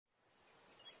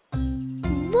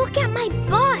Look at my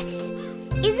bus.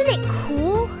 Isn't it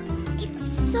cool? It's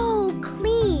so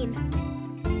clean.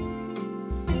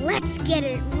 Let's get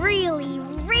it really,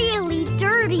 really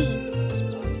dirty.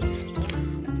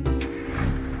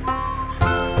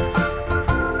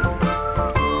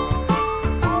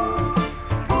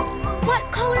 What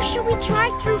color should we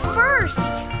drive through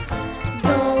first?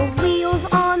 The wheels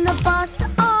on the bus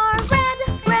are red,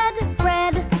 red,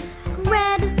 red,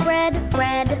 red, red,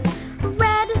 red,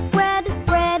 red, red,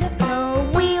 red. The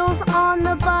wheels on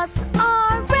the bus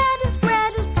are red,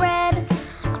 red, red,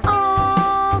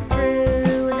 all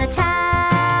through the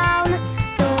town.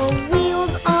 The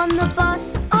wheels on the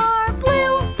bus are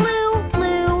blue, blue,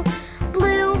 blue,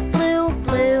 blue, blue,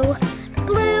 blue,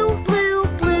 blue, blue,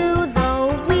 blue.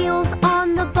 The wheels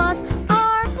on the bus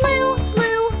are blue,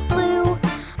 blue, blue,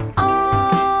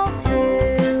 all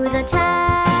through the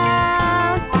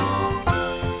town.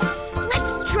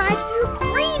 Let's drive through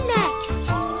green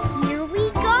next. Here we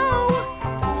go.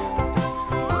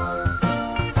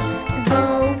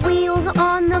 The wheels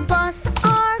on the bus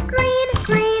are green,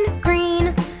 green,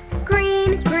 green,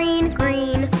 green, green,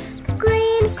 green,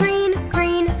 green, green,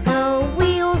 green. The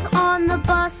wheels on the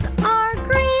bus are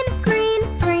green,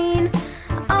 green, green,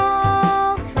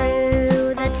 all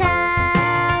through the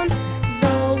town.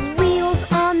 The wheels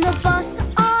on the bus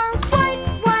are white,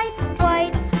 white,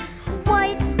 white,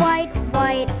 white, white,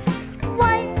 white,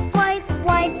 white, white,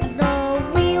 white. The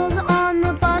wheels on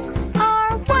the bus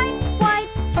are white, white,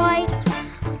 white,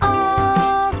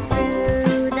 all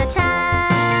through the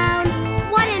town.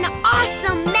 What an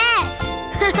awesome mess!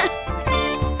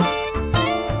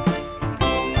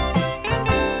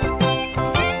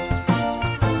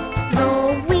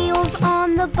 The wheels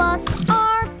on the bus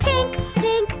are pink,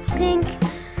 pink, pink,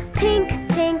 pink,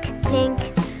 pink, pink,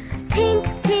 pink,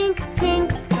 pink,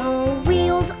 pink. The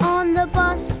wheels on the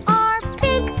bus are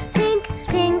pink, pink,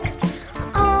 pink,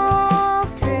 all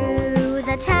through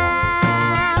the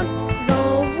town.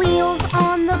 The wheels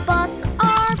on the bus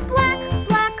are black,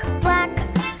 black, black,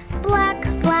 black, black,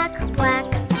 black,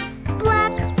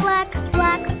 black, black,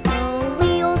 black. The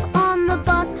wheels on the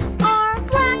bus are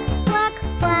black, black,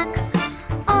 black,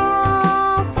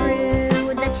 all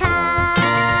through the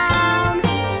town.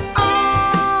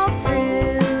 All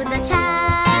through the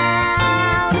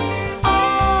town.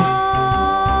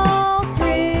 All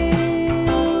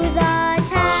through the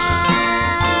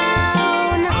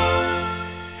town.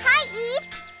 Hi, Eve.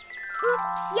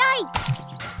 Oops. Yikes.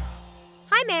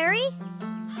 Hi, Mary.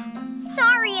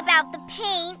 Sorry about the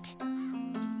paint.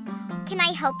 Can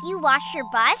I help you wash your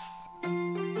bus?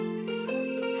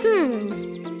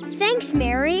 Thanks,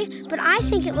 Mary, but I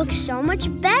think it looks so much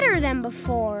better than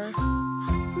before.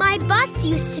 My bus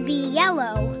used to be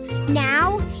yellow.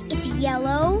 Now it's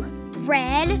yellow,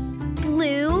 red,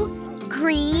 blue,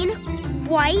 green,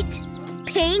 white,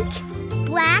 pink,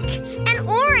 black, and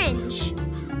orange.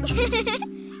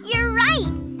 You're right.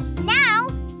 Now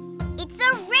it's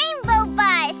a rainbow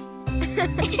bus.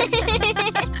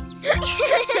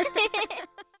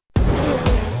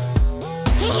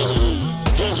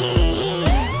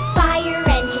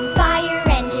 Fire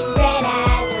engine, red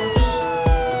as a bee.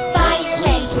 Fire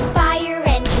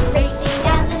engine, racing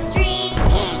down the street.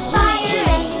 Fire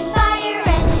engine,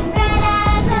 red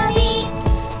as a bee.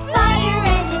 Fire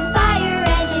engine,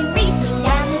 racing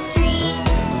down the street.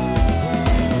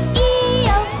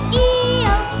 E-O,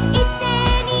 E-O, it's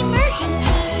an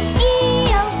emergency.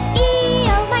 E-O,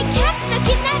 E-O, my cat's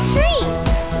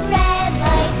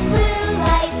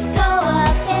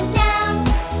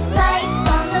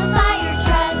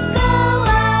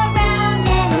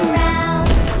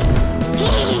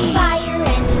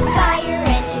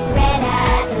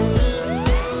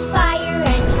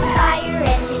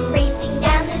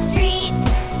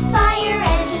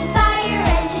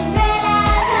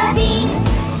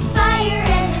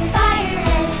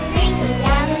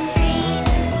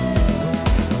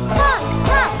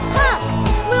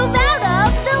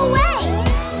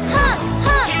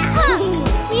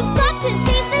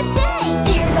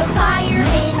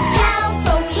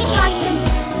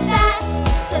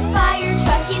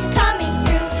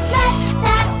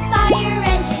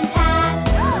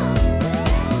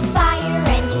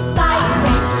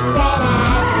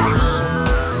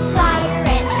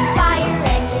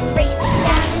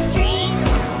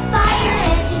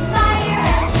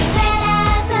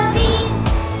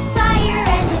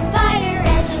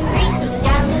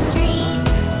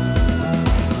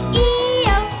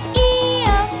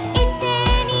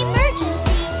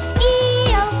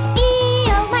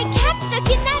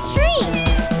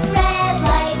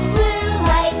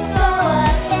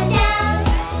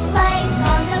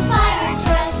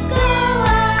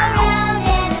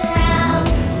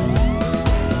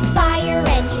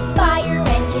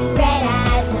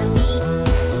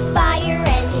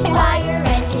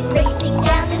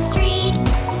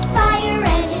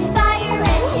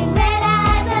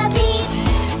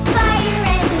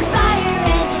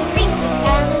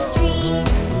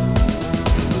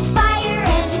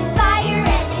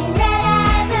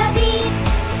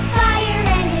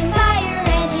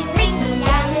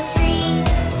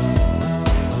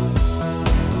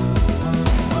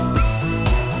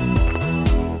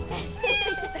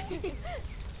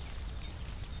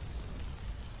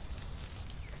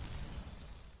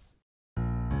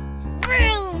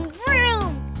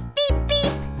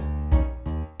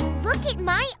Look at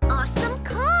my awesome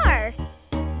car!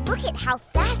 Look at how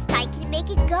fast I can make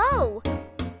it go!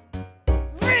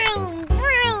 Vroom,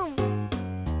 vroom!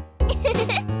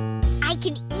 I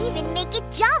can even make it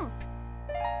jump!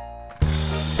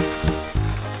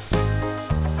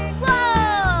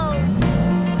 Whoa!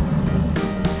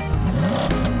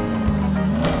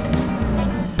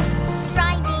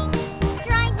 Driving,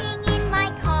 driving in my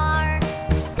car,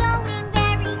 going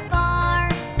very far.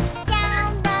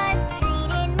 Down the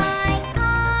street in my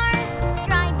car.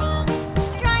 Driving,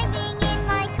 driving in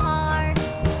my car,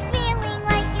 feeling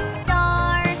like a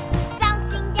star.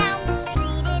 Bouncing down the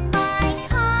street in my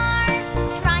car.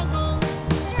 Driving,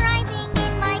 driving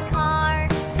in my car.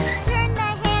 Turn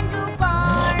the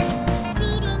handlebar,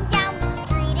 speeding down the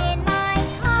street in my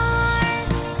car.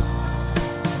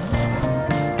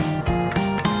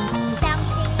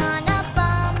 Bouncing on a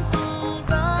bumpy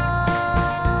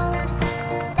road,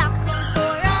 stopping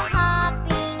for a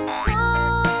hopping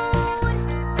toad.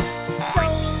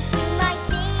 Going to my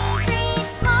favorite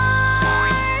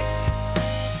park.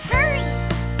 Hurry,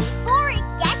 before it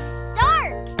gets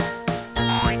dark.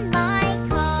 In my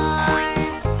car.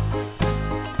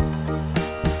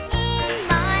 In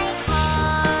my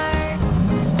car.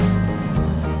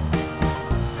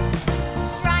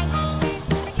 Driving,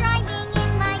 driving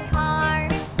in my car,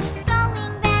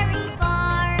 going very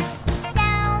far.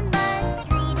 Down the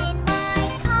street in my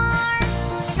car.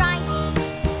 Driving,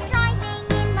 driving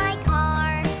in my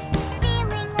car,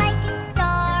 feeling like a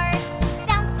star.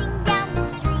 Bouncing down the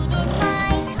street in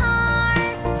my car.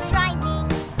 Driving,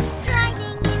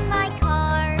 driving in my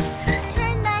car.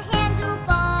 Turn the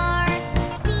handlebar,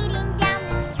 speeding down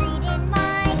the street in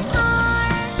my car.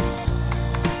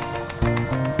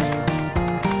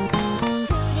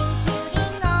 Hooting,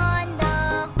 tooting on the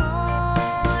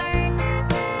horn,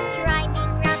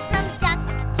 driving round from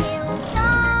dusk till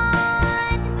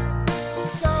dawn.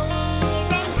 Going near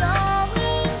and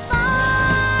going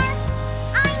far.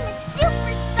 I'm a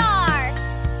superstar.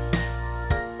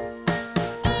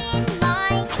 In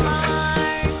my car.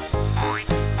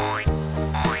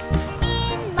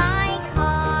 In my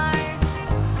car.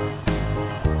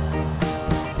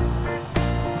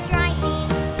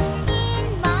 Driving in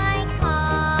my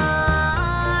car.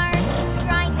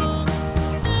 Driving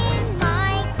in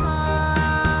my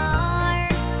car.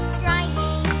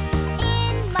 Driving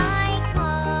in my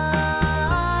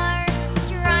car.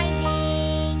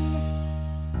 Driving.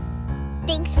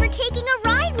 Thanks for taking a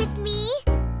ride with me.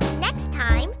 Next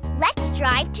time, let's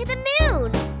drive to the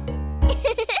moon.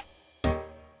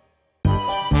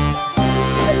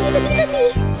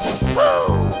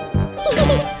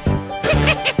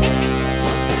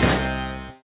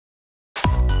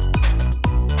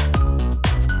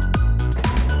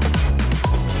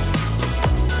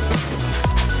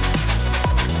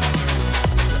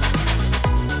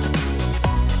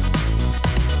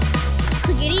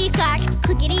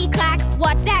 Clickety clack,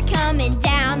 what's that coming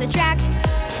down the track?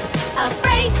 A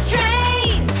freight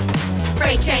train!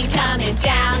 Freight train coming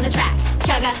down the track.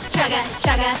 Chugga, chugga,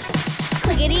 chugga.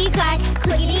 Clickety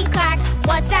clack,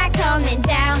 what's that coming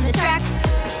down the track?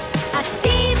 A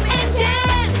steam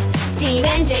engine! Steam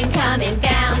engine coming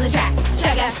down the track.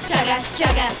 Chugga, chugga,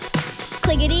 chugga.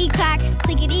 Clickety clack,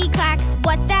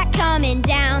 what's that coming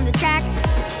down the track?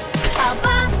 A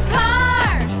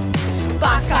boxcar!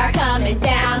 Boxcar coming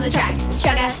down the track.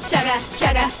 Chugga, chugga,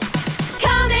 chugga.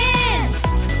 Coming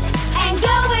and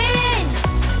going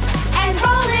and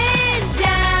rolling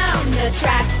down the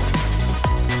track.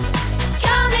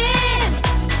 Coming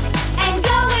and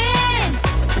going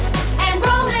and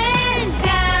rolling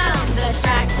down the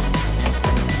track.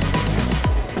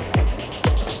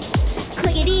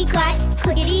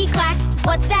 Clickety clack,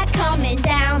 what's that coming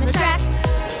down the track?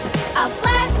 A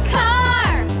flat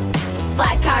car!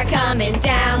 Flat car coming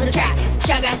down the track.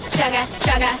 Chugga, chugga,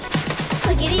 chugga.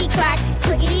 Clickety clack,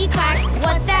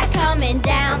 what's that coming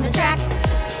down the track?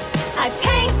 A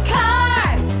tank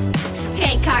car!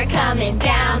 Tank car coming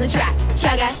down the track.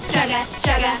 Chugga, chugga,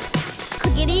 chugga.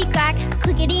 Clickety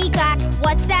clack,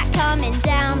 what's that coming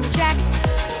down the track?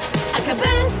 A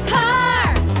caboose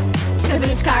car!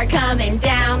 Caboose car coming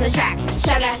down the track.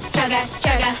 Chugga, chugga,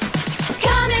 chugga.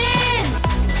 Coming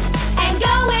and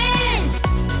going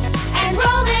and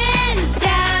rolling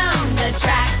down the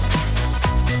track.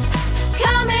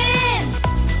 Coming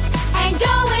and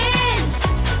going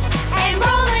and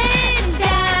rolling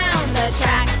down the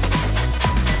track.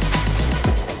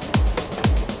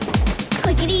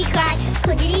 Clickety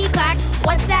clack,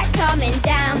 what's that coming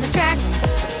down the track?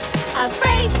 A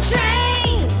freight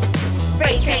train!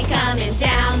 Freight train coming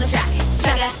down the track.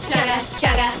 Chugga, chugga,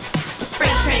 chugga.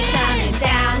 Freight train coming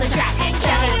down the track.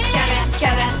 Chugga, chugga,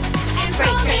 chugga.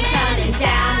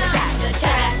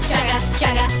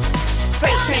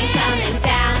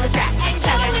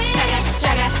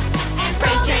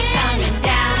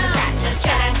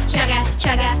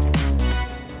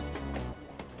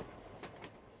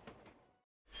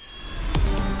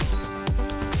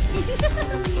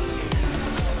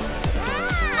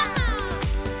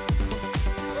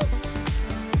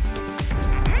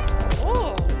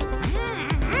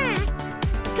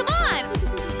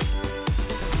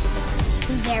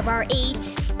 There are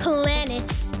 8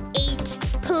 planets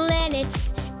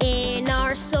in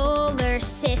our solar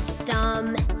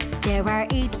system. There are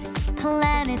 8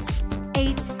 planets.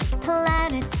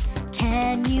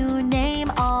 Can you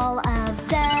name all of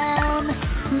them?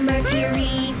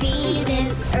 Mercury,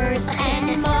 Venus, Earth,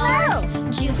 and Mars,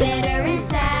 Jupiter and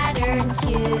Saturn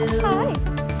too.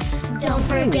 Don't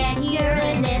forget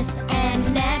Uranus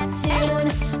and Neptune,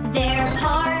 they're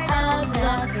part of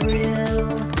the crew.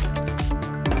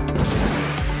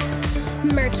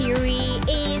 Mercury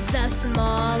is the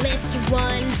smallest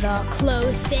one, the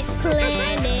closest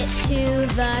planet to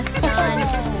the sun.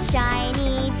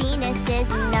 Shiny Venus is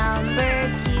number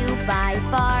 2 by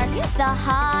far, the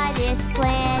hottest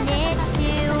planet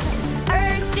too.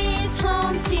 Earth is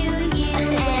home to you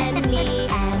and me,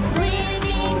 and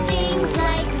living things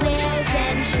like whales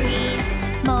and trees.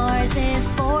 Mars is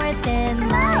 4th in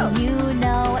line, you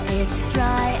know it's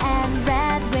dry and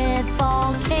red with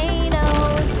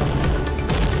volcanoes.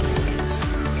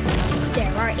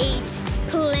 There are 8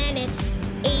 planets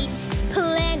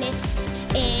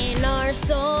in our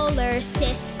solar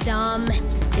system.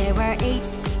 There are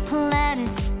 8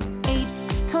 planets.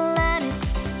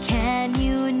 Can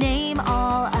you name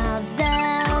all of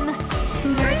them?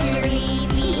 Mercury,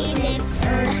 Venus,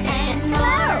 Earth, and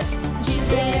Mars,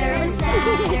 Jupiter and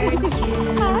Saturn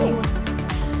too.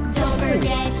 Don't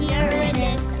forget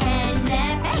Uranus and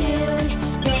Neptune,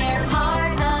 they're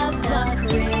part of the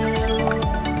crew.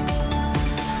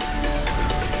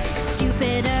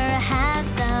 Jupiter has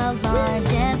the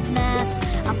largest mass,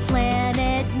 a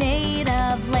planet made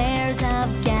of layers of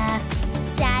gas.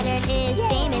 Saturn is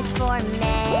famous for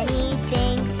many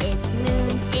things. Its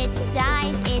moons, its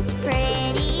size, its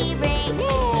pretty rings.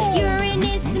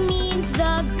 Uranus means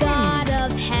the god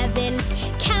of heaven.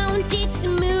 Count its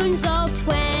moons, all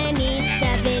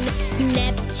 27.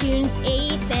 Neptune's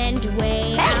 8th and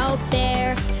way out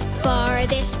there,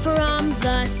 farthest from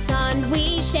the sun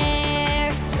we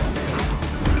share.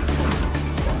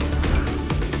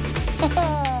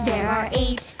 There are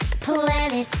 8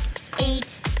 planets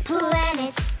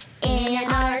in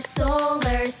our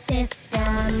solar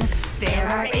system. There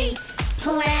are 8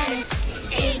 planets.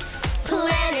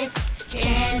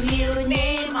 Can you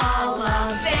name all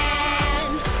of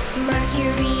them?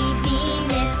 Mercury,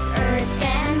 Venus, Earth,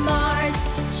 and Mars,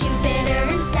 Jupiter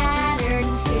and Saturn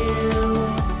too.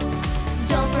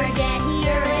 Don't forget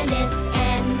Uranus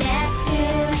and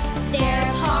Neptune,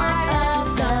 they're part of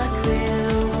the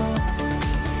crew.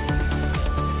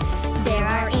 There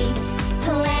are 8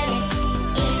 planets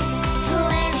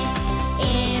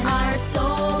in our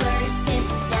solar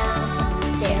system.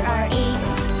 There are 8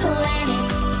 planets.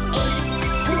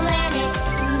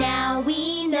 Now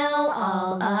we know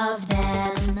all of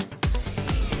them.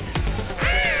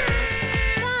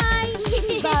 Bye.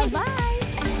 Bye-bye.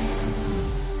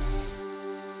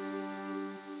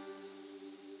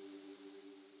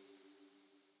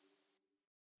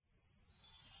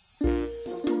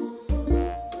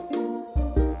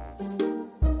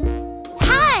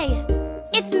 Hi,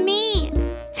 it's me,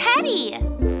 Teddy.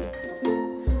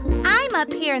 I'm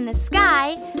up here in the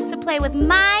sky to play with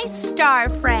my star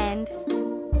friend.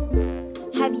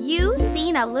 Have you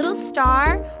seen a little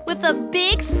star with a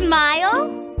big smile?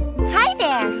 Hi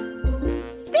there.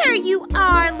 There you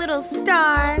are, little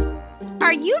star.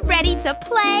 Are you ready to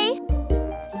play?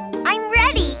 I'm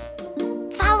ready.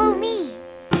 Follow me.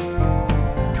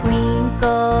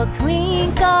 Twinkle,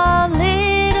 twinkle,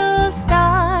 little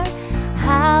star,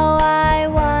 how I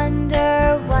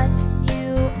wonder what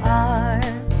you are.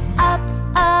 Up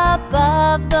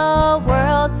above the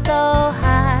world so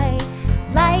high,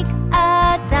 like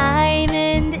a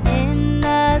diamond in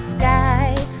the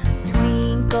sky.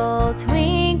 Twinkle,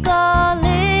 twinkle,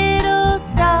 little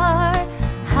star,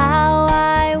 how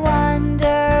I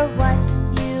wonder what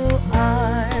you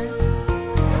are.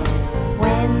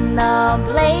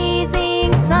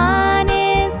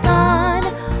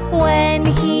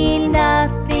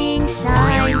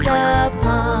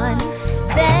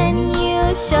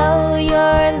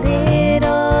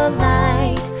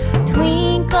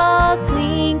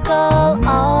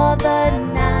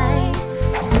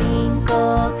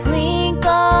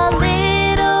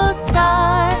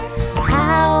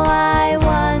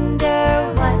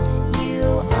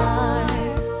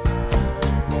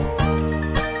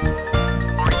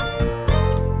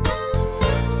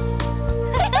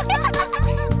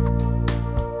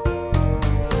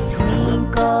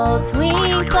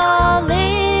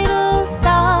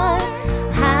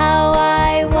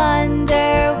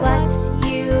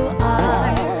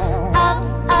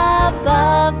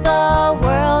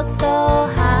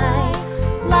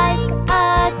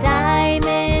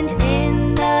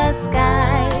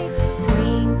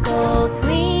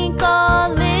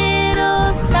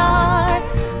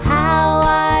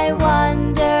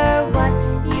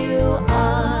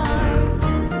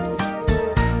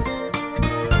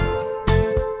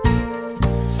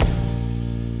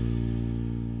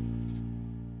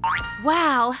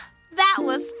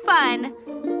 fun.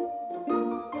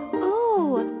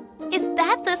 Ooh, is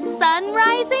that the sun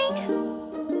rising?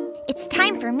 It's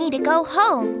time for me to go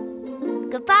home.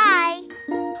 Goodbye.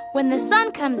 When the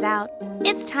sun comes out,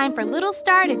 it's time for Little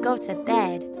Star to go to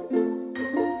bed.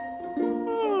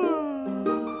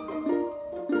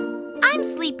 I'm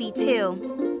sleepy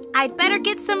too. I'd better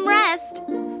get some rest.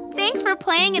 Thanks for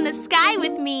playing in the sky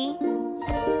with me.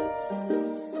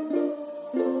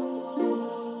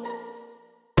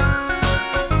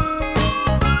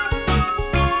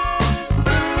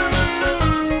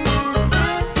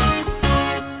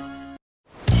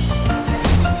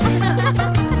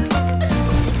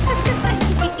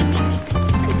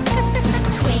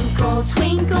 Twinkle,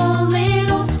 twinkle,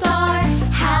 little star,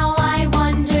 how I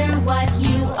wonder what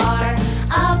you are.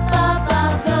 Up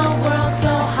above the world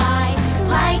so high,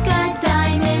 like a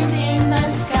diamond in the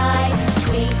sky.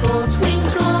 Twinkle,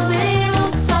 twinkle,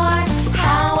 little star,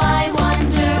 how I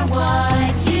wonder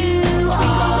what you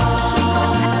are. Twinkle,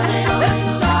 twinkle, little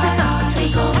star.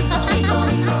 Twinkle, twinkle,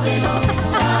 little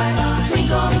star.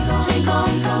 Twinkle,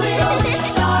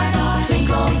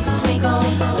 twinkle,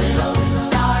 little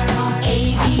star. A,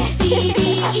 B, C, D,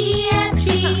 E, F, G,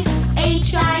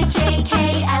 H, I, J, K,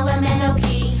 L, M, N, O,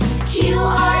 P, Q,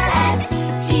 R, S,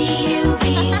 T, U, V,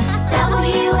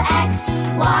 W, X,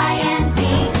 Y, and Z.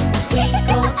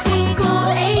 Twinkle, twinkle,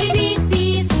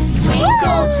 ABCs.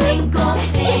 Twinkle, twinkle,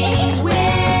 sing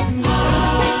with me.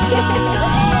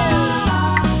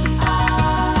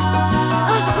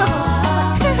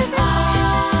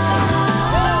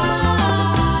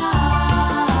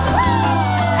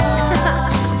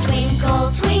 Twinkle,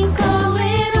 twinkle,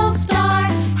 little star,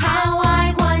 how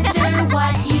I wonder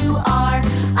what you are.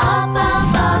 Up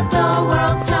above the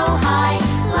world so high,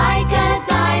 like a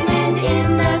diamond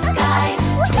in the sky.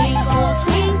 Twinkle,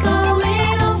 twinkle,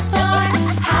 little star,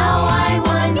 how I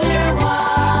wonder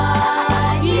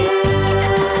what you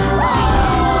are.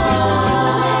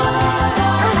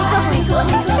 Twinkle,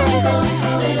 twinkle, twinkle,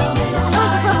 little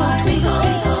star. Twinkle,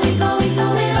 twinkle, twinkle,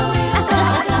 little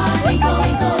star. Twinkle,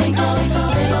 twinkle, twinkle,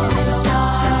 little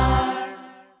star.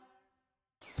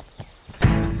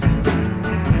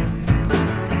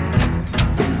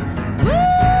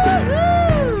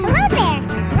 Hello there.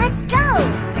 Let's go.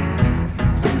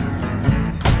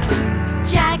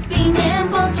 Jack be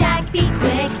nimble, Jack be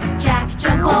quick, Jack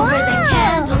jump over the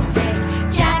candlestick.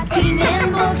 Jack be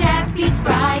nimble, Jack be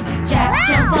spry, Jack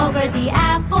jump over the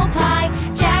apple pie.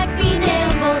 Jack be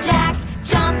nimble, Jack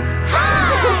jump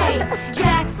high.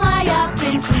 Jack fly up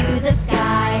into the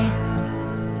sky.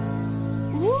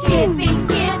 Skipping,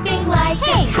 skipping like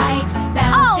a kite,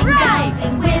 bouncing,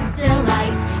 bouncing with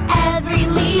delight. Every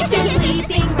leap is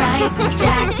leaping right.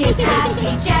 Jack is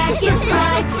happy, Jack is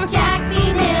spry. Jack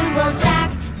be nimble,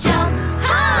 Jack jump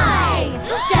high.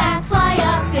 Jack fly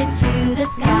up into the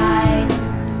sky.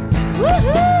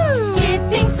 Woohoo!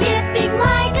 Skipping, skipping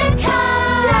like a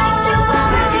kite. Jack jump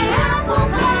over the apple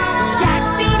pie. Jack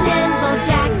be nimble,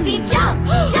 Jack be jump,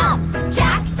 jump.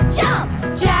 Jack jump.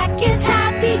 Jack is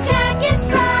happy, Jack is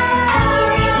spry.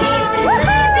 Every leap is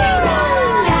leaping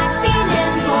right. Jack be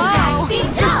nimble, Jack be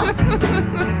jump.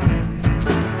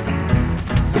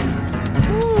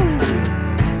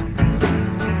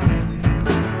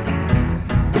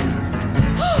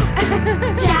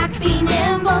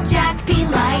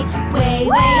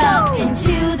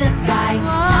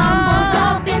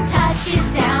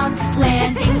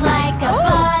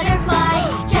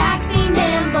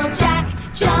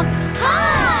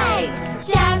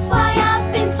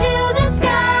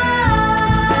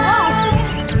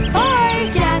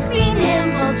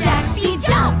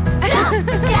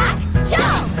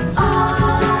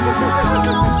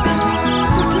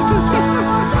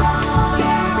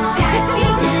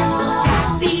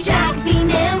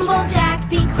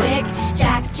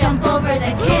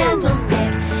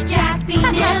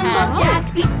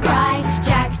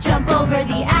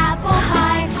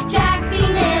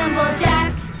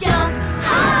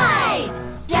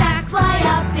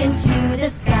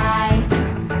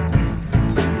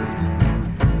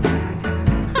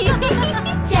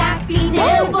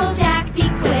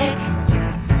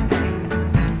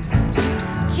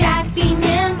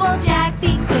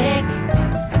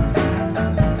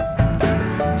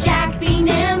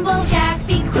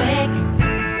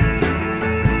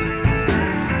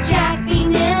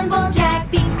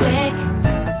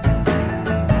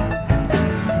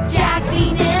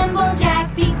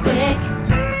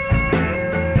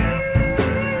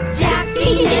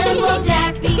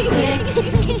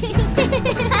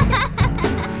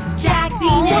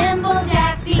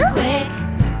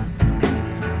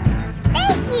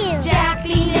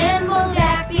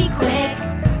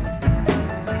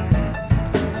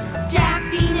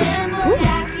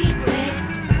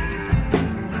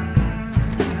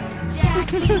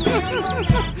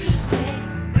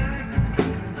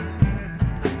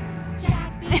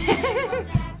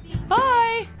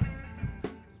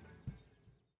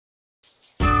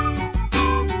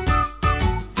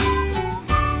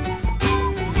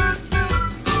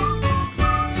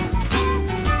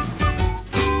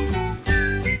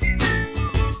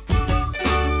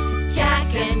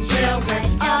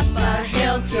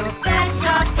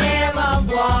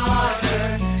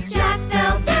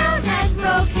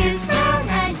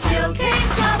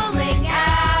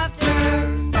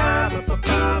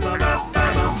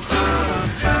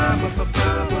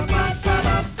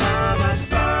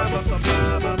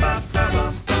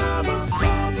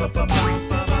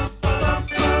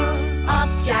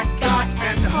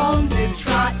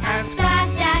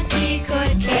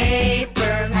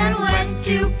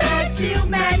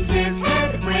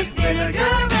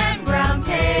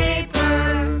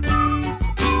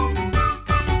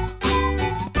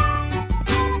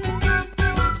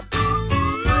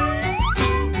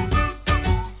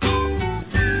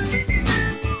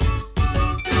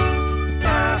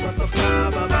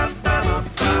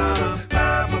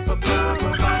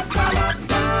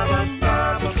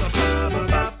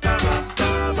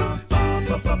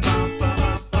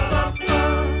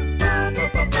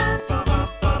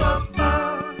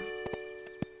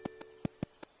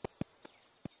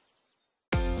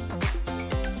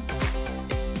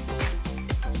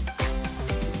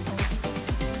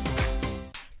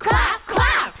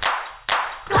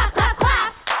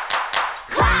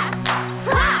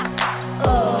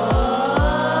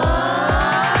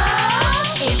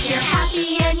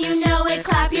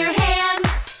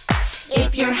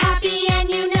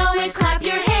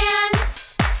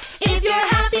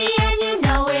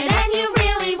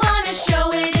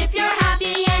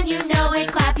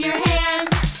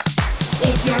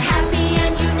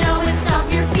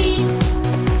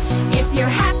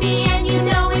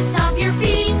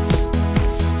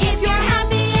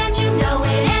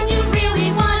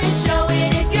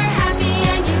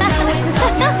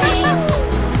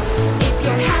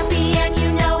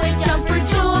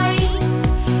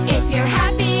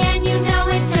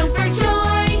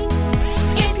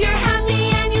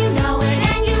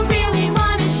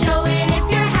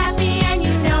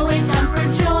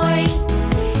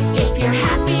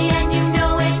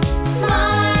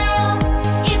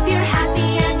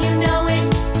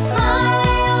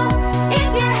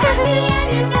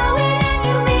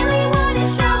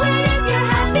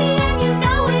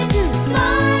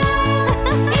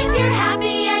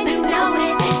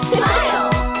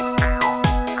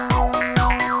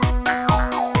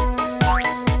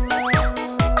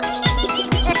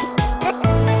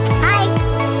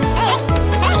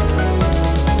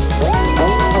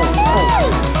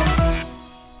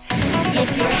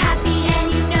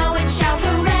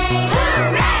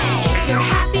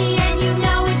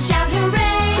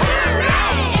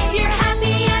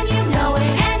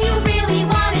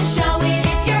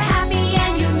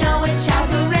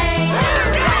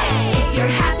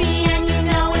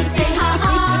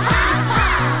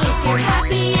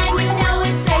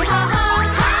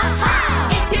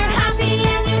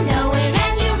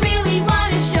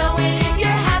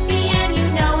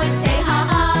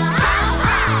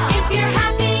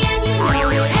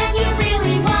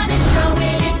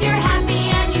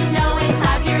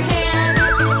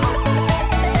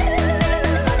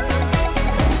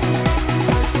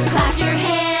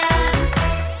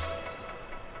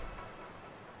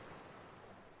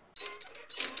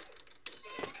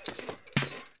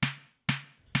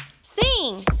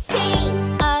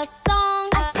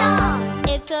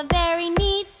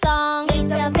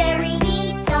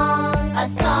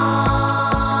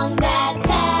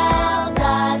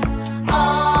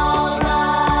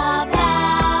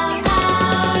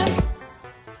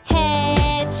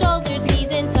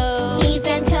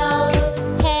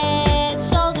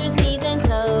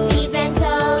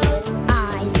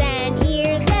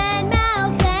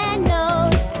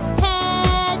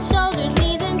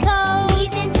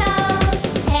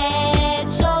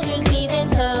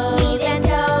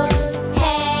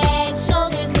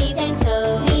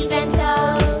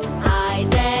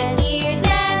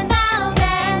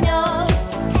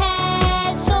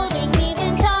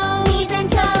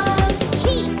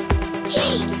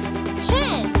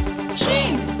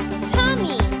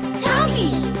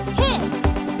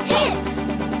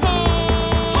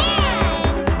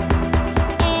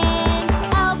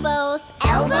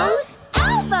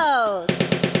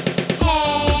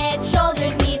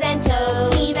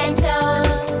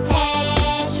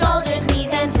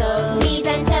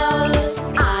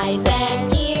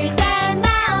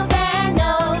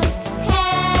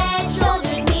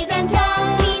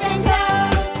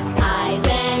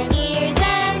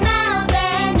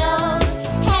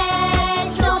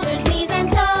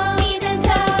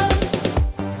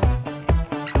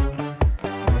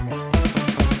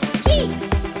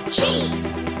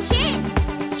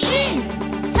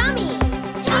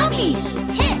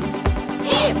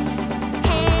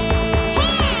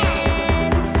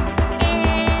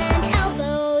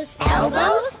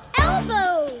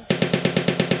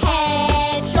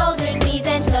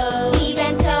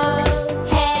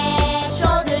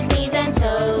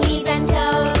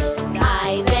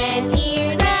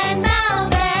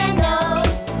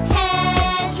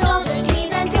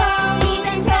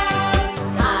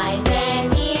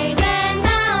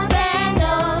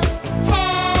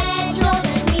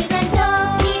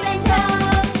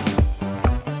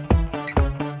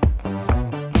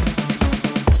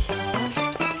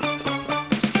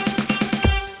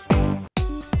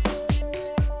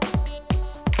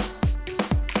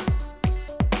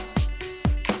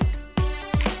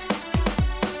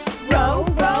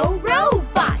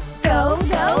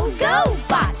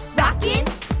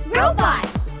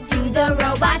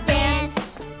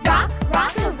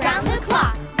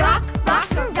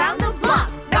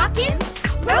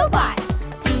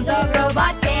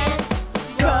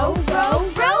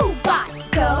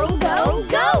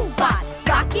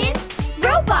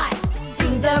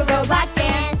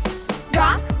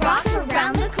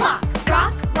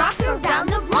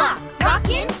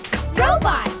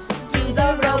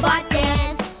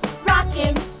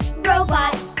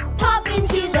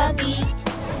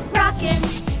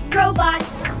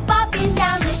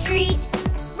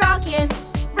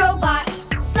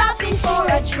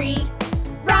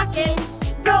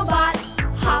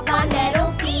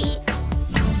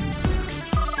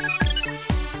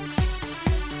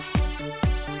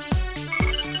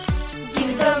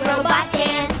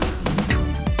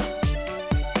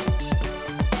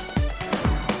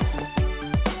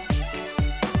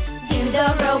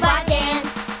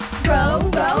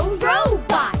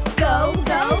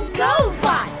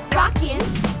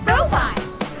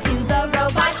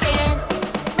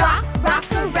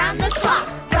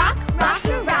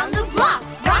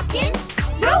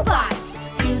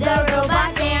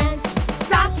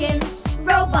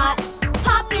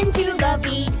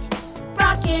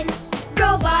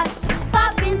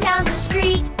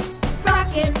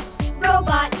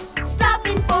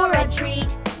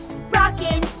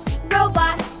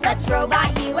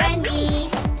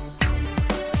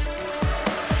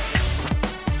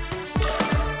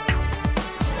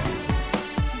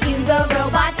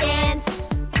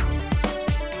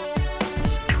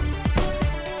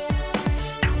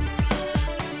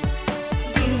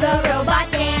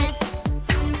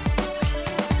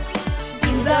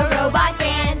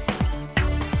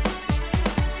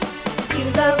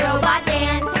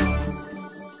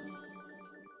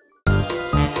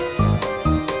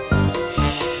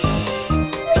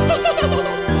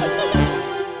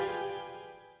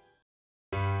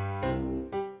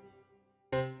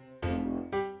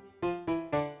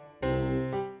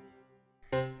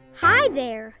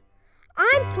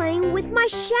 playing with my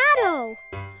shadow.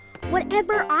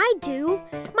 Whatever I do,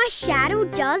 my shadow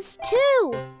does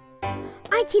too.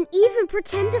 I can even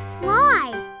pretend to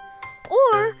fly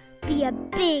or be a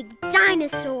big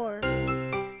dinosaur.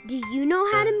 Do you know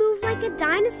how to move like a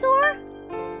dinosaur?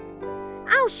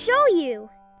 I'll show you.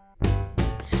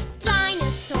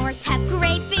 Dinosaurs have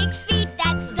great big feet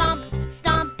that stomp,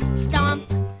 stomp,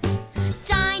 stomp.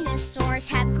 Dinosaurs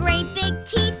have great big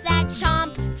teeth that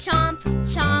chomp, chomp,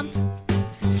 chomp.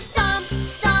 Stomp,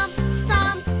 stomp,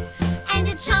 stomp, and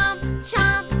a chomp,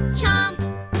 chomp, chomp.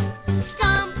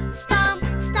 Stomp, stomp,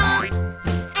 stomp,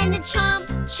 and a chomp,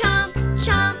 chomp,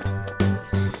 chomp.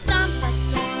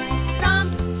 Stomposaurus,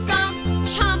 stomp, stomp.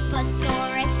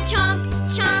 Chomposaurus, chomp,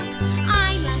 chomp.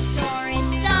 I'm a saurus,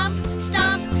 stomp,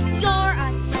 stomp. You're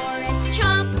a saurus,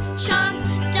 chomp, chomp.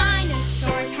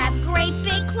 Dinosaurs have great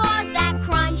big claws that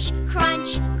crunch,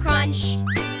 crunch, crunch.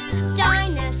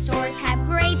 Dinosaurs have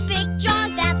great big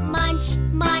jaws that munch,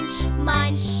 munch,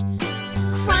 munch.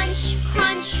 Crunch,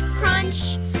 crunch,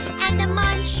 crunch, and a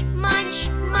munch, munch,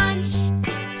 munch.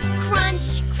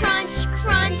 Crunch, crunch,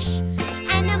 crunch,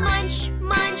 and a munch,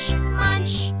 munch,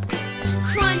 munch.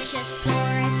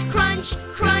 Crunchosaurus, crunch,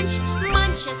 crunch.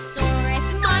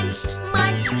 Munchosaurus, munch,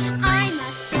 munch. I'm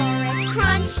a saurus,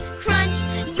 crunch, crunch.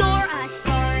 You're a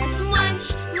saurus,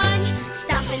 munch, munch.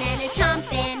 Stomping and a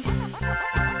chomping,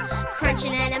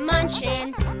 crunching and a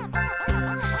munching.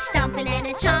 Stomping and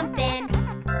a chomping,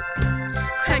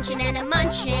 crunching and a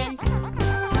munching.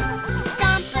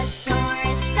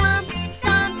 Stomposaurus, stomp,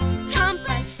 stomp.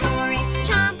 Chompasaurus,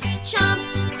 chomp, chomp.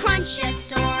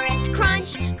 Crunchosaurus,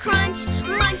 crunch, crunch.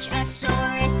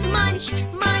 Munchosaurus, munch,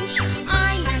 munch.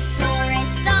 I'm a saurus,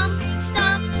 stomp,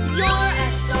 stomp. You're a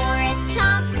saurus,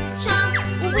 chomp, chomp.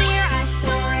 We're a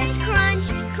saurus, crunch,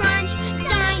 crunch.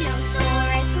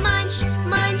 Dinosaurus, munch,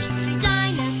 munch.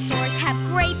 Dinosaurs have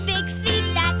great big feet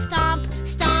that stomp,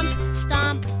 stomp,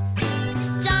 stomp.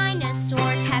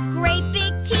 Dinosaurs have great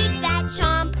big teeth that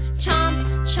chomp, chomp,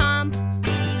 chomp.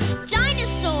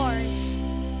 Dinosaurs!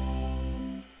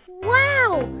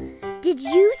 Wow! Did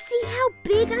you see how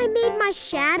big I made my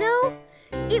shadow?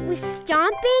 It was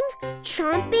stomping,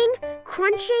 chomping,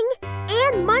 crunching,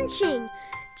 and munching,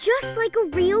 just like a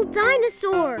real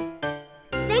dinosaur.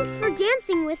 Thanks for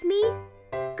dancing with me.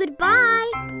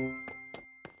 Goodbye.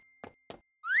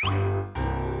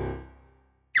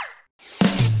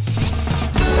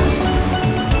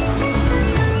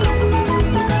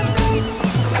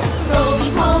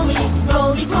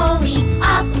 Roly poly,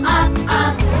 up, up,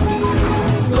 up.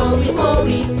 Roly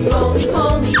poly,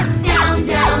 down,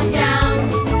 down, down.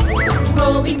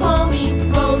 Roly poly,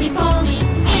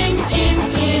 in, in,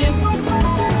 in.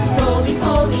 Roly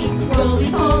poly,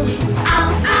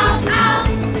 out, out, out.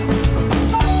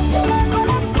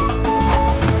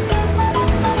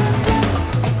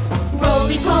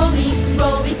 Roly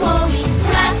poly,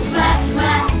 left, left,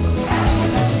 left.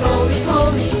 Roly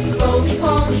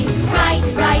poly, right,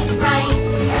 right, right.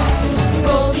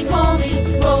 Roly poly,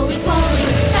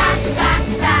 fast, fast,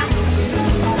 fast.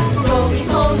 Roly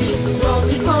poly, slow,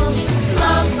 slow,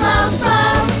 slow.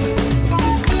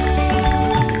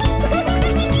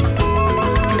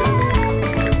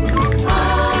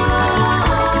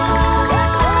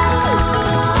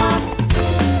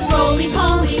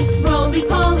 Roly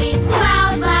poly,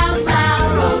 loud, loud, loud.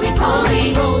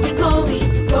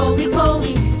 Roly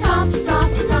poly, soft,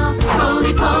 soft, soft.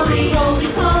 Roly poly,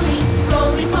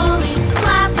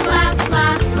 clap, clap,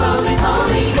 clap. Roly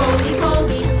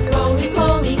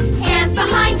poly, hands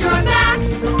behind your back.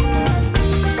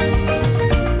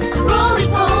 Roly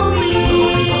poly,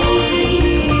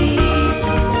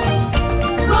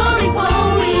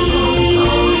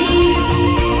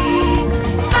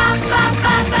 bop, bop,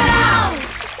 bop, bow.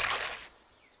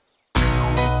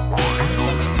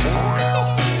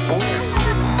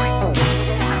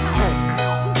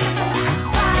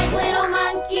 5 little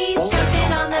monkeys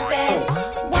jumping on the bed.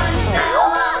 One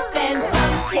fell off and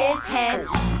bumped his head.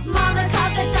 Mama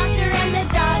called the doctor and the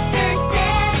doctor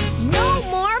said, No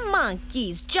more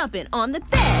monkeys jumping on the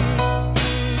bed.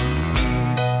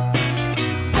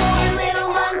 4 little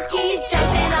monkeys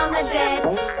jumping on the bed.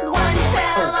 One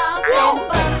fell off and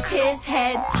bumped his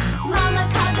head. Mama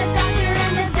called the doctor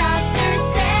and the doctor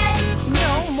said,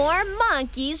 No more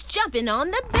monkeys jumping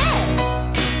on the bed.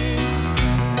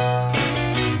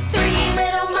 3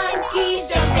 little monkeys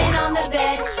jumping on the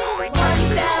bed. One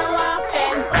fell off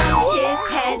and bumped his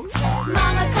head.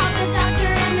 Mama called the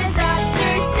doctor and the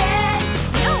doctor said,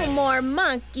 No more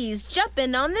monkeys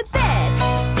jumping on the bed.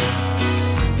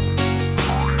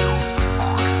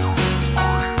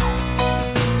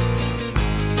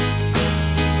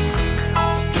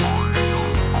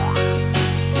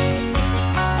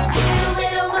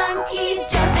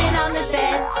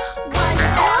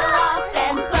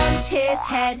 his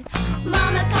head.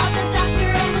 Mama called the doctor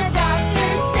and the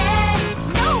doctor said,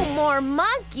 "No more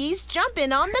monkeys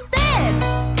jumping on the bed."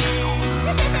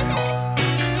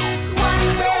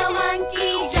 One little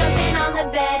monkey jumping on the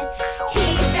bed.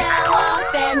 He fell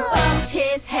off and bumped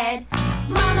his head.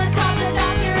 Mama called the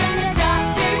doctor and the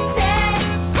doctor said,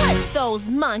 "Put those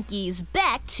monkeys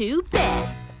back to bed."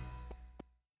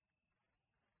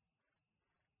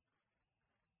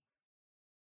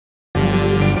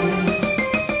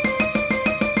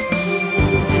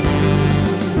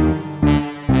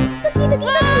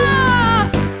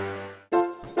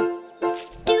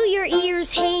 Do your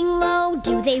ears hang low?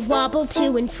 Do they wobble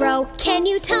to and fro? Can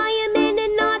you tie 'em in a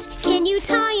knot? Can you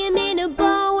tie 'em in a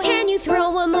bow? Can you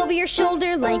throw 'em over your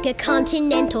shoulder like a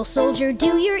continental soldier?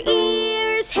 Do your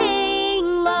ears hang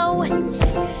low?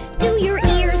 Do your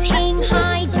ears hang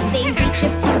high? Do they reach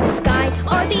up to the sky?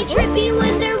 Are they trippy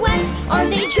when they're wet? Are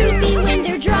they droopy when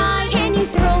they're dry? Can you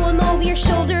throw 'em over your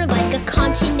shoulder like a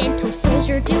continental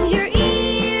soldier? Do your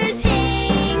ears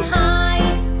hang high?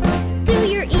 Do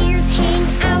your ears hang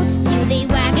out? Do they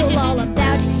waggle all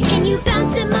about? Can you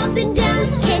bounce 'em up and down?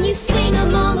 Can you swing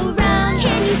 'em all around?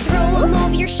 Can you throw 'em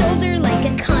over your shoulder like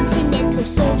a continental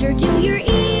soldier? Do your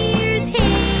ears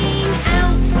hang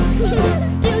out?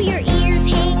 Do your ears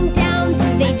hang down? Do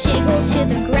they jiggle to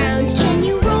the ground? Can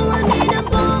you roll 'em in a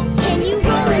ball? Can you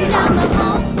roll 'em down the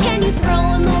hall? Can you throw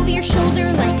 'em over your shoulder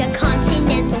like a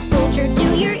continental soldier? Do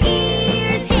your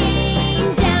ears hang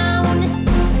down?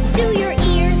 Do your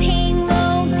ears hang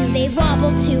low? Do they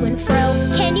wobble to and fro?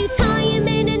 Can you tie 'em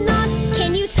in a knot?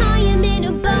 Can you tie 'em in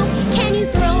a bow? Can you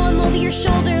throw 'em over your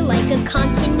shoulder like a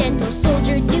continental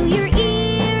soldier? Do your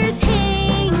ears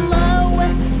hang low?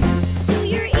 Do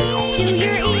your ears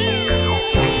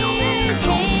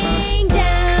hang down?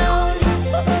 Down,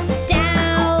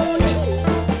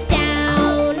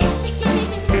 down,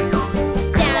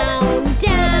 down,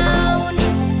 down,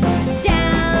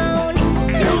 down.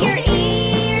 Do your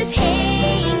ears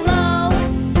hang low?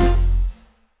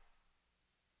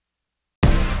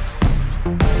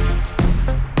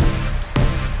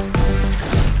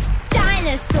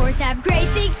 Dinosaurs have great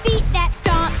big feet that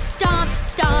stomp, stomp,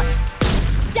 stomp.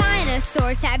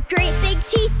 Dinosaurs have great big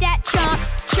teeth that chomp,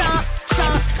 chomp,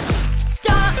 chomp.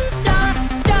 Stomp, stomp,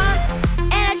 stomp,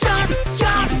 and a chomp,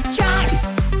 chomp, chomp.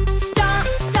 Stomp,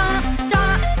 stomp,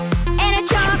 stomp, and a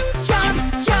chomp, chomp,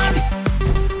 chomp.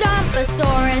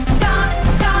 Stomposaurus, stomp,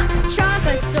 stomp.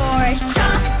 Chomposaurus,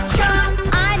 chomp, chomp.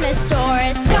 I'm a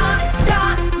saurus, stomp,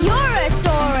 stomp. You're a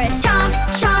saurus, chomp,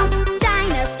 chomp.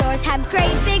 Dinosaurs have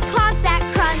great big claws that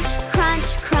crunch, crunch,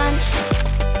 crunch.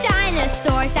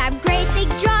 Dinosaurs have great big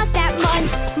jaws that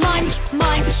munch, munch,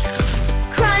 munch.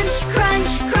 Crunch,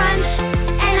 crunch, crunch,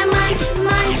 and a munch,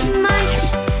 munch, munch.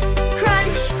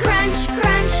 Crunch, crunch,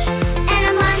 crunch, and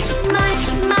a munch, munch,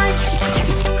 munch.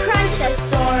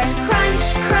 Crunchosaurus, crunch,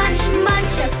 crunch,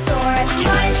 munchosaurus,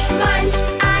 munch, munch.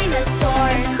 I'm a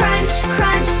saurus, crunch,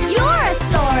 crunch. You're a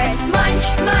saurus, munch,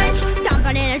 munch.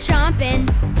 Stomping and a chomping,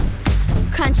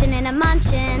 crunching and a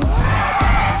munching.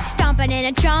 Stomping and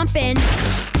a chomping,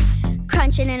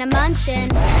 crunching and a munching.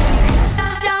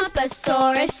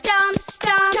 Stomposaurus, stomp,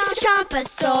 stomp.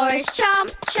 Chomposaurus, chomp,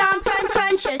 chomp.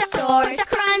 Crunchosaurus,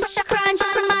 crunch, crunch.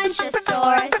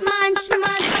 Munchosaurus, munch,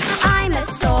 munch. I'm a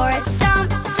saurus,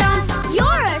 stomp, stomp.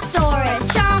 You're a saurus,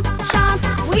 chomp, chomp.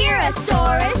 We're a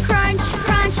saurus, crunch,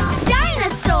 crunch.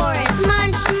 Dinosaurus,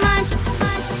 munch, munch.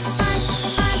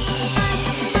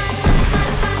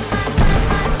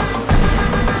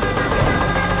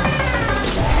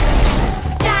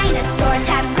 Dinosaurs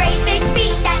have great big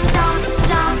feet that stomp,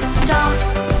 stomp, stomp.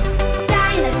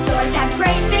 Dinosaurs have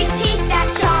great big teeth that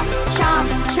chomp, chomp,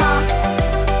 chomp.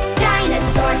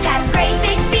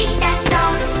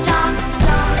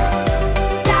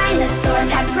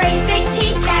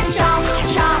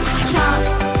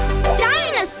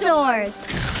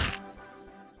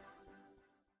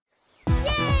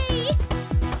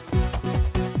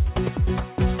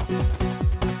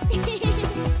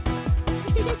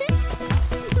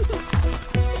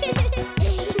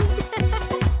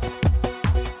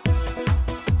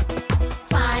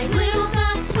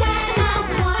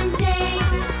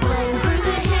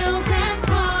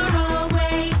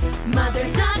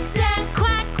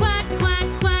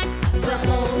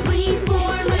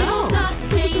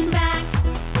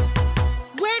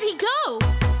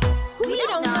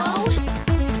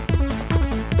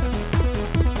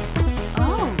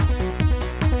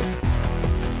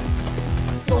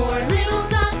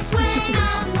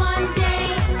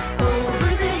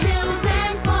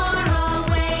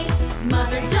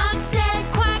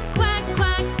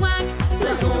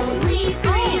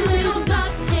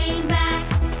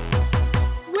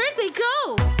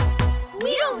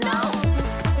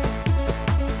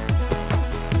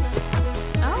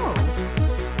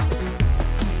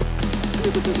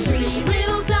 Three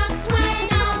little ducks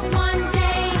went out one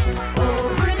day,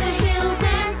 over the hills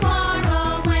and far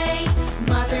away.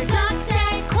 Mother duck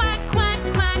said quack, quack,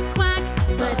 quack, quack,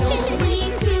 but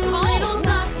only two little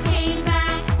ducks came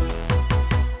back.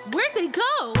 Where'd they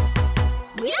go?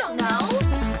 We don't know.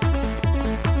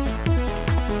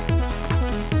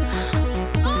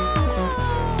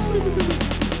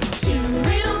 Two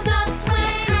little ducks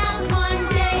went out one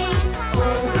day,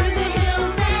 over the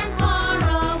hills and far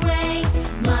away.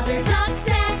 Mother duck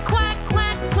said quack,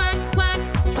 quack, quack, quack,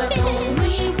 but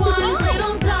only one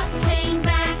little duck came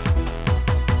back.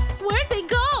 Where'd they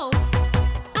go?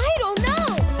 I don't know.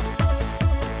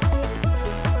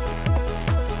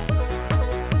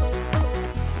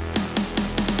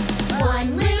 One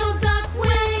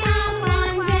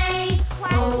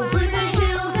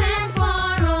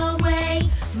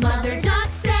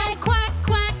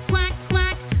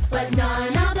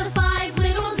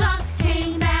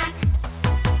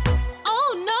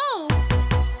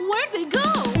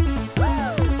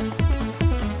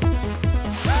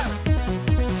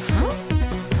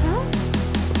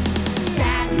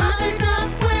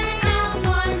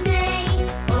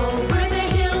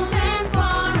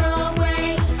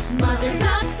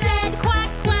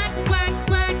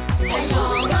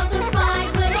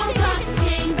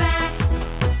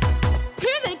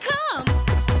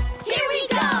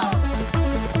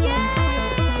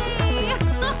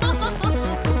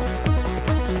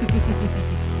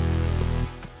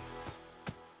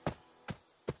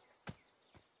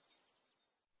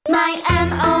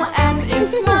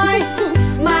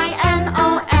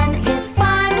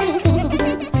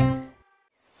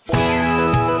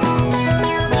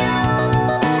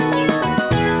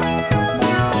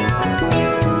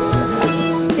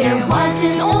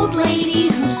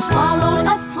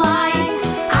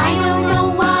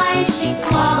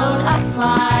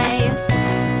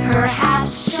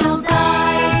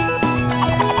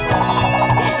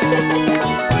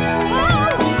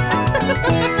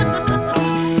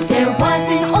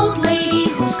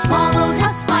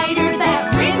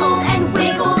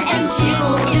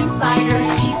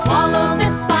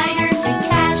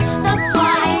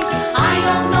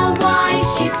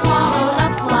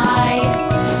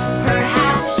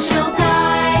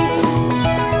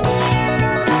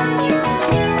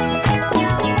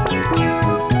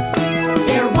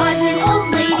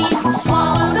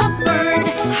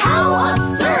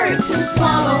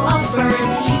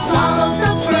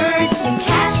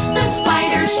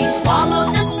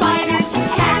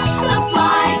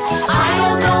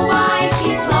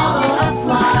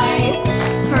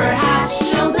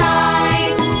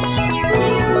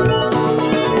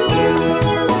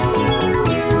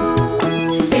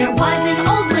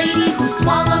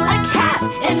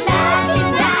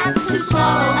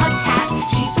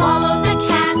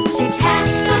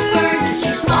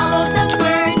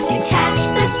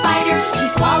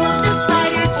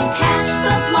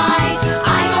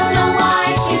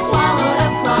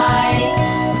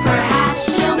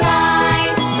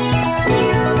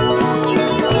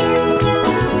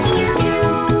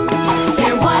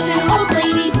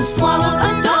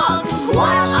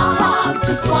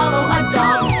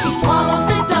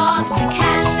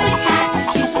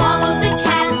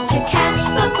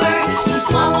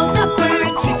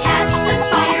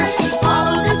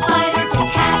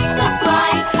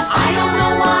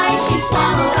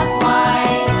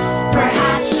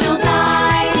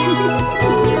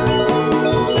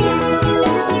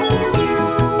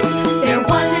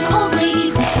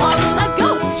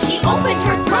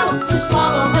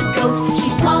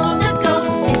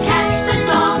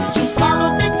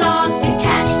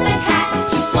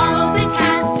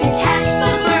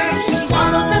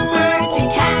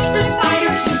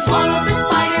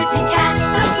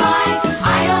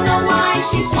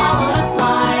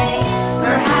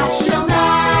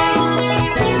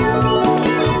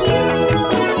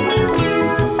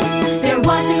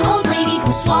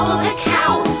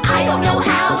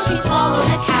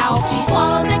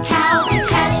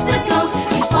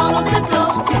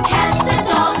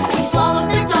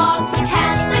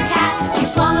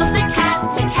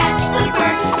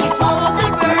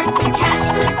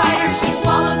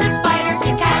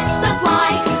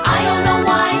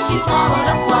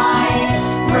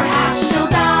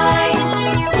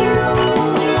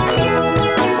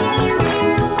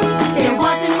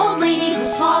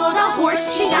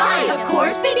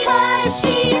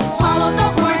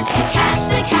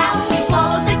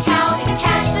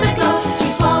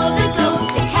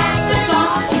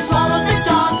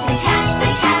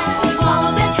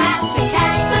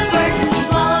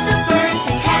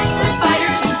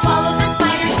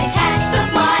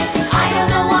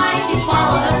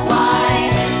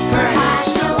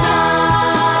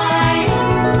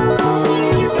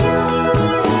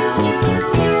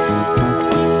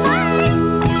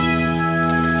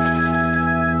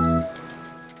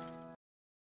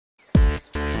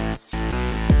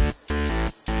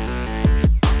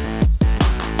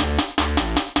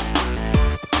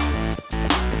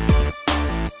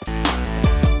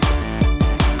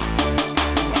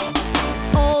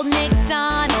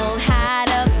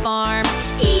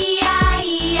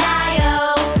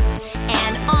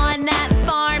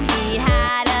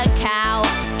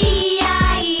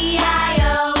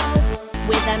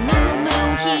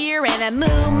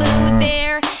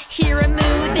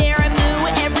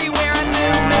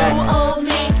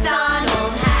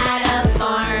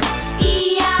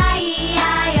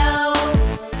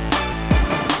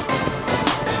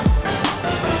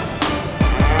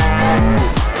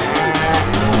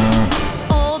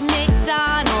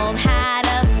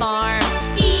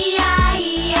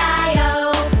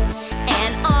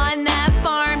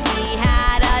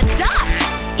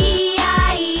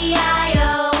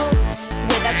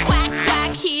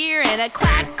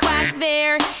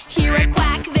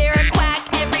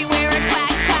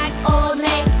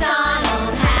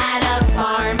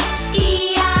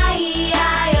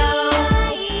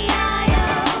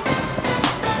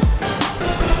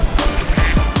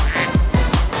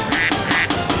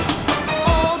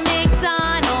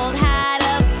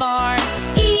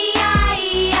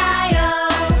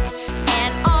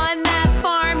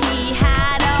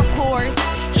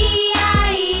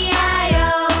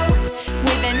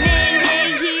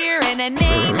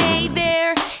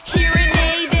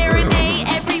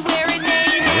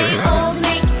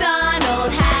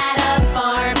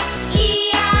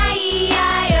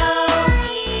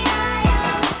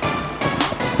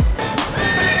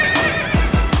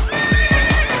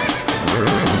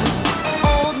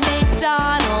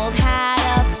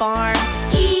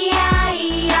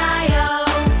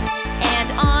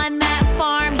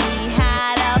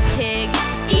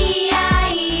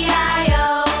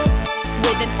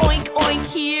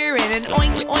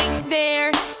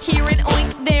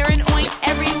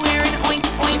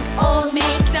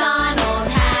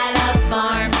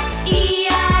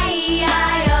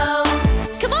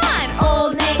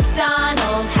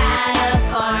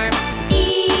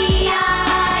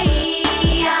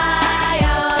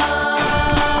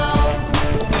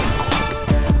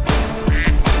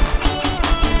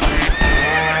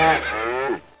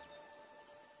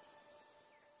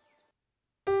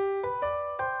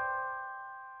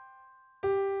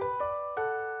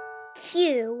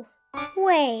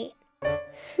Wait.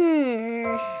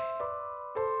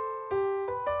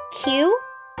 Q?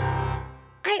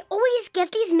 I always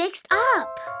get these mixed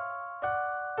up.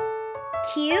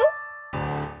 Q?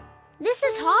 This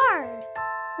is hard.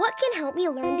 What can help me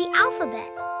learn the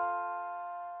alphabet?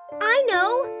 I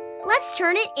know. Let's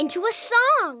turn it into a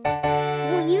song.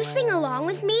 Will you sing along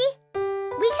with me? We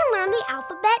can learn the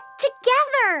alphabet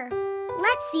together.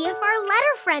 Let's see if our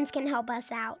letter friends can help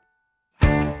us out.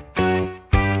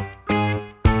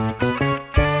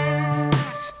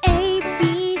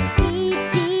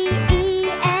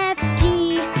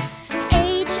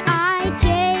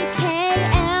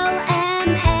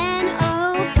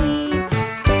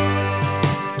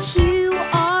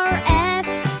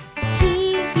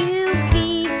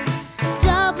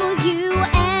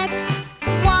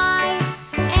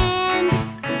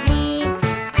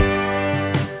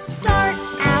 Start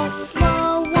out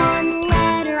slow, one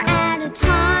letter at a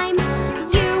time.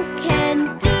 You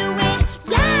can do it,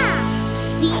 yeah!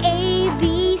 The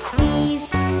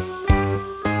ABCs.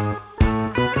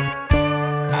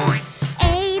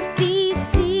 A, B,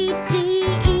 C, D,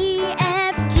 E,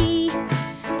 F, G,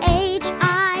 H,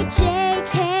 I, J,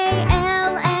 K,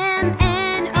 L, M,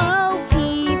 N, O, P,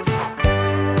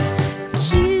 Q,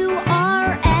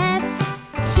 R, S,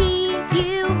 T,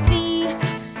 U, V,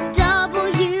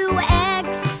 W, X,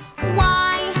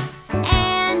 Y,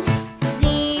 and Z.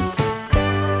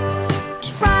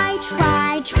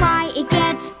 Try, it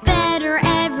gets better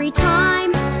every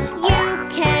time. You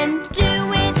can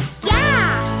do it,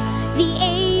 yeah! The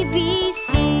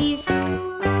ABCs.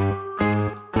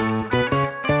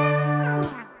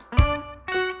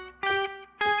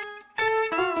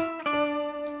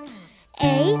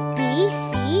 A, B, C,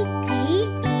 D,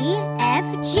 E, F,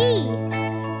 G,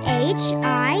 H,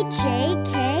 I, J,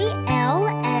 K, L,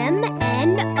 M, N,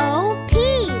 O, P,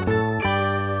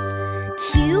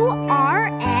 Q, R,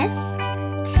 S,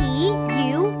 T,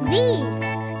 U, V,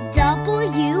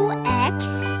 W,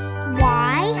 X,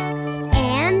 Y,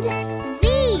 and Z.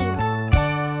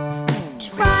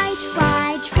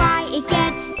 Try, it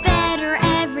gets better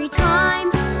every time.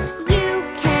 You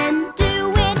can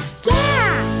do it,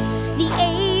 yeah! The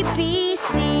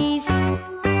ABCs.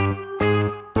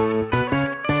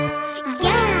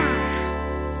 Yeah!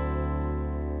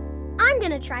 I'm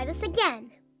gonna try this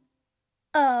again.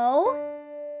 O,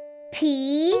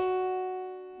 P,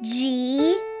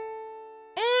 G,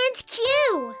 and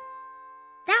Q.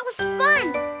 That was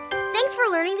fun. Thanks for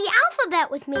learning the alphabet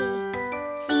with me.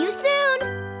 See you soon.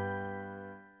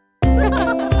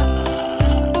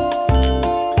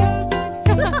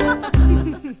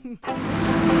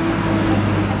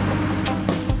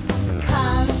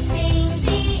 Come sing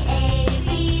the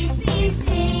ABCs,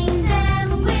 sing them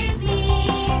with me.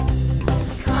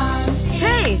 Come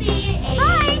sing the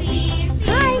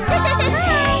ABCs from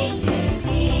A to Z.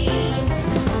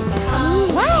 Come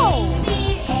sing the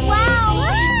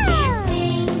ABCs,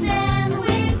 sing them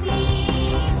with me.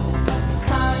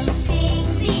 Come sing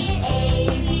the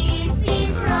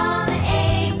ABCs from A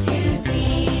to Z.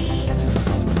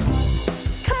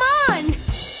 Come on!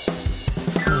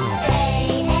 A,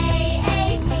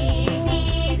 B, B,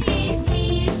 B, C,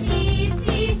 C, C,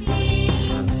 C.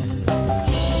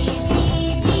 D, D,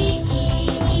 D, E,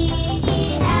 E,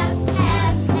 E, F,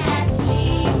 F, F, G.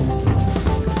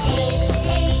 H,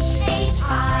 H, H,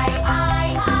 I,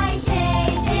 J,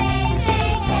 J, J,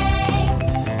 K.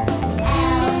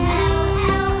 L, L,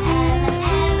 L, M,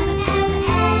 M,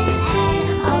 N,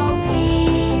 O, P.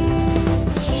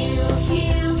 Q, Q,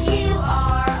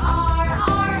 R,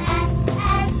 R, S,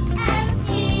 S,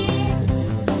 T.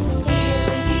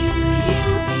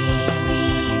 U, V,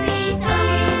 V,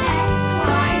 W, X,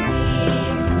 Y, Z.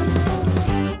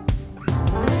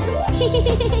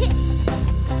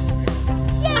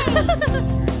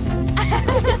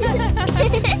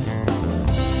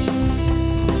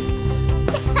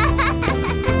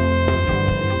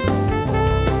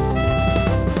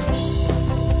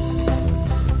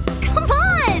 Come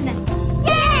on!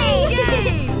 Yay!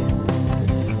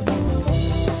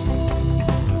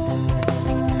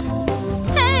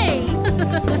 Hey!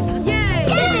 Yay!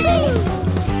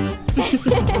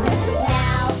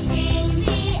 Now sing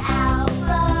the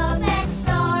alphabet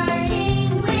starting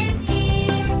with Z.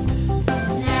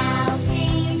 Now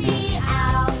sing the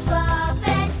alphabet.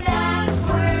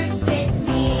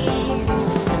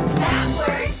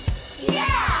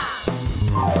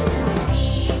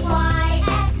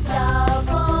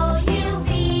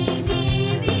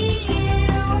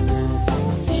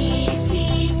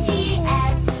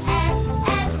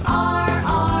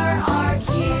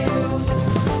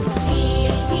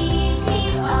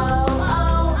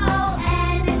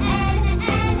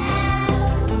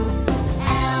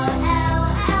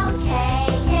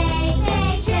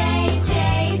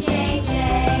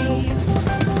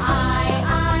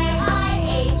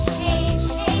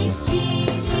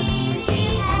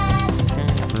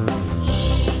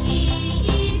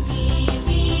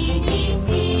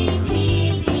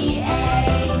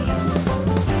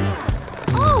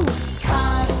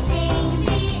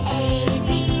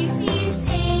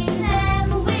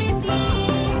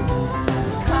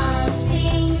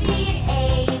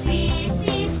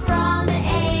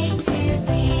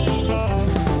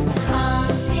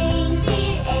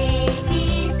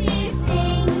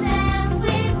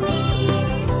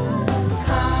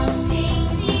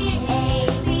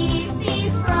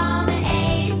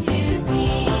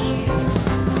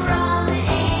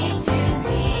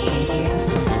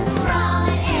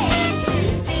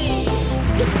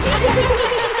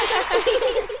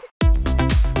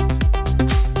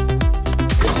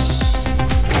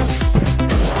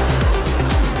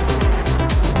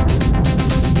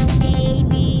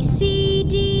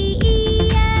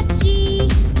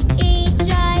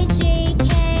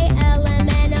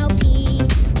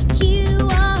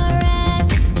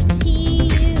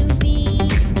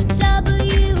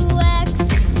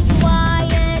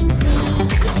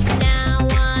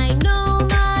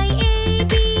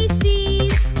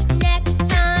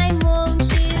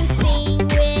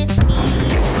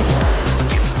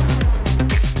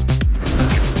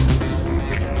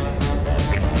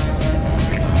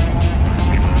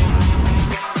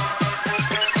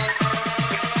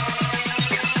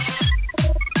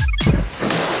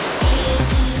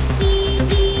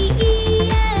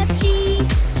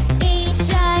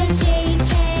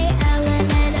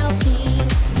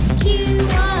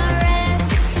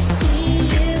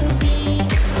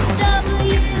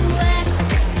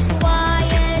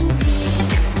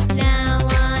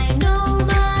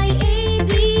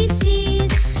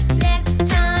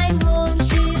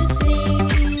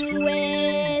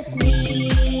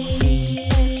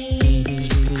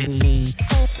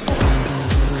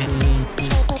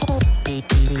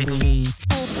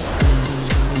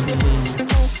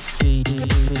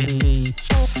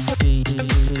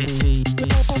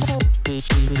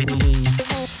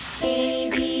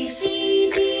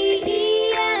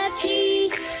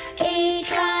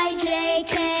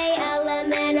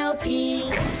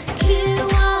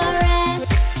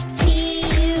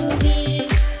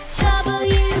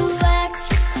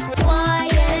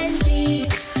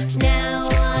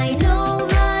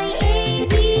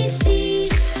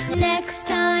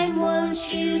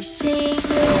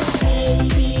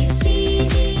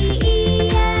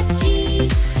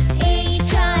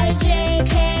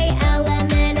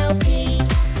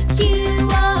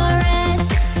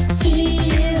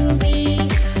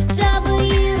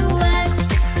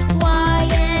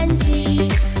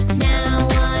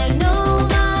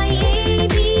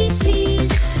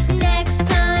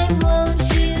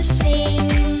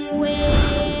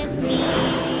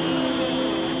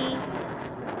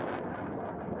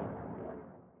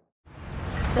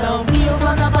 The wheels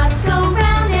on the bus go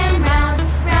round and round,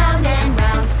 round and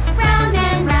round, round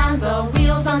and round. The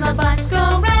wheels on the bus go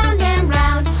round and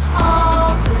round,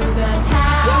 all through the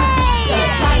town. The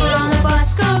driver on the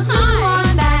bus goes, move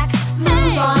on back,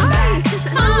 move on back,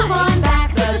 move on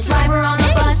back. The driver on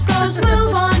the bus goes,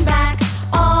 move on back,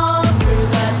 all through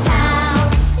the town.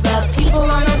 The people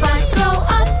on the bus go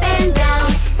up and down,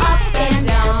 up and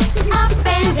down, up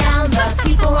and down. The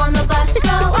people on the bus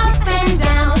go up and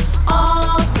down,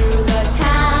 all through the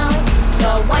town.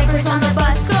 The wipers on the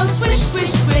bus go swish,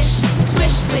 swish, swish,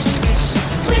 swish, swish, swish,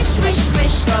 swish, swish,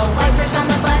 swish. The wipers on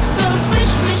the bus go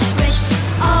swish, swish, swish,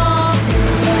 all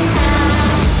through the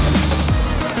town.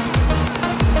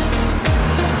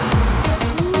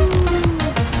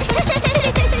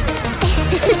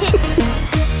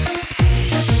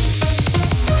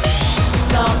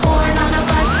 The horn on the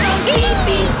bus goes beep,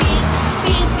 beep, beep,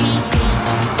 beep, beep, beep,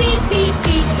 beep, beep,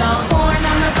 beep. The horn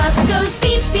on the bus goes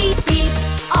beep, beep, beep,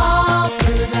 all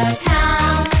through the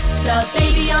town. The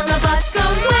baby on the bus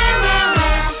goes where, where,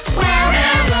 where, where,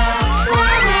 where, where,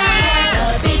 where, where. The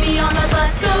baby on the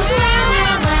bus goes where,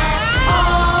 where, where,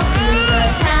 all through the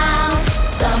town.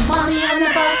 The mommy on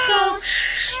the bus goes.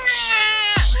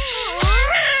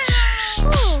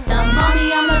 The mommy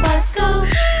on the bus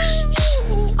goes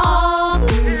all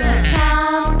through the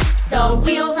town. The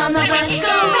wheels on the bus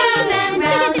go round and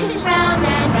round, round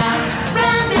and round,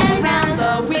 round and round.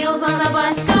 The wheels on the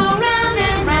bus go round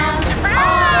and round,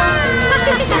 all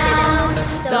through the town.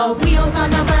 The wheels on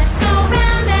the